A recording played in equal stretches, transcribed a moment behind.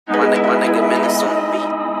My nigga Menace on the beat.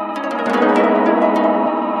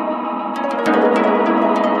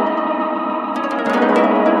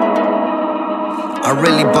 I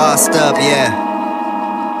really bossed up, yeah.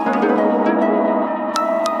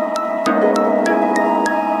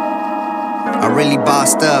 I really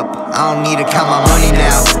bossed up. I don't need to count my money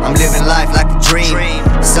now. I'm living life like a dream.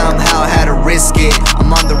 Somehow had to risk it.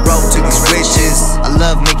 I'm on the road to these riches. I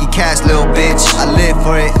love making cash, little bitch. I live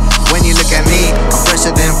for it. When you look at me, I'm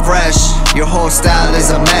fresher than fresh. Your whole style is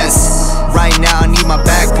a mess. Right now I need my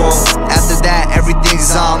back full. After that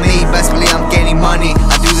everything's on me. Best believe I'm gaining money.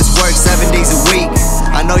 I do this work 7 days a week.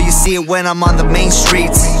 I know you see it when I'm on the main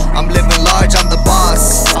streets. I'm living large, I'm the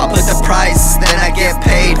boss. I'll put the price, then I get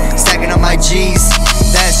paid. Stacking up my G's,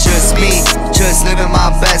 that's just me. Just living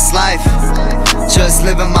my best life. Just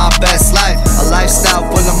living my best life. A lifestyle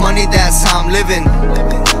full of money, that's how I'm living.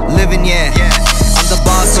 Living, yeah. I'm the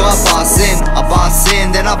boss, so I boss in. I boss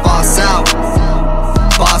in, then I boss out.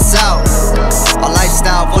 Boss out. A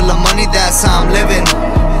lifestyle full of money, that's how I'm living.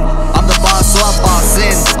 I'm the boss, so I boss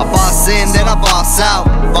in. I boss in, then I boss out.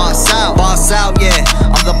 Boss out, boss out, yeah.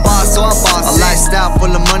 I'm the boss, so I boss in. A lifestyle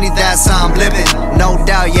full of money, that's how I'm living. No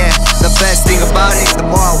doubt, yeah. The best thing about it, the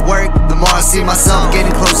more I work, the more I see myself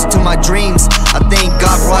getting closer to my dreams. I thank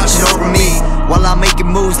God for watching over me while I'm making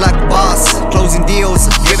moves like a boss, closing deals,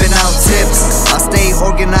 giving out tips. I stay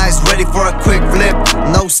organized, ready for a quick flip.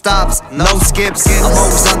 No stops, no skips. I'm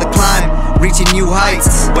always on the climb, reaching new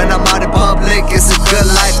heights. When I'm out in public, it's a good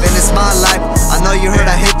life and it's my life. I know you heard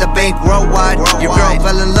I hit the bank worldwide. Your girl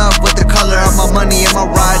fell in love with the color of my money and my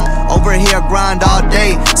ride. Over here I grind all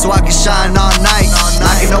day so I can shine all night.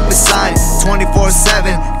 Like an open sign,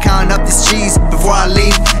 24/7, counting up this cheese before I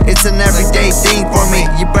leave. It's an everyday thing for me,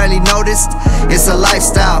 you barely noticed. It's a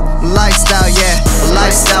lifestyle, yeah. A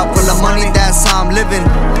lifestyle full of money, that's how I'm living.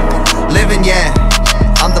 Living, yeah.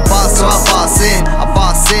 I'm the boss, so I boss in. I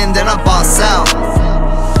boss in, then I boss out.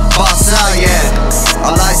 Boss out, yeah.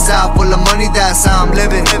 A lifestyle full of money, that's how I'm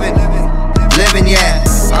living. Living, yeah.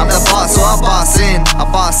 I'm the boss, so I boss in. I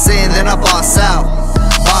boss in, then I boss out.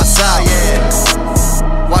 Boss out,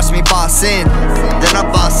 yeah. Watch me boss in, then I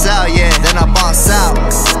boss out, yeah. Then I boss out.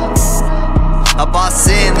 I boss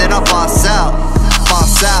in, then I boss out.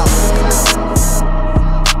 Boss out.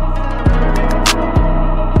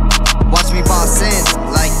 Watch me boss in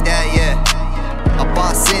like that, yeah. I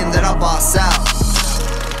boss in, then I boss out.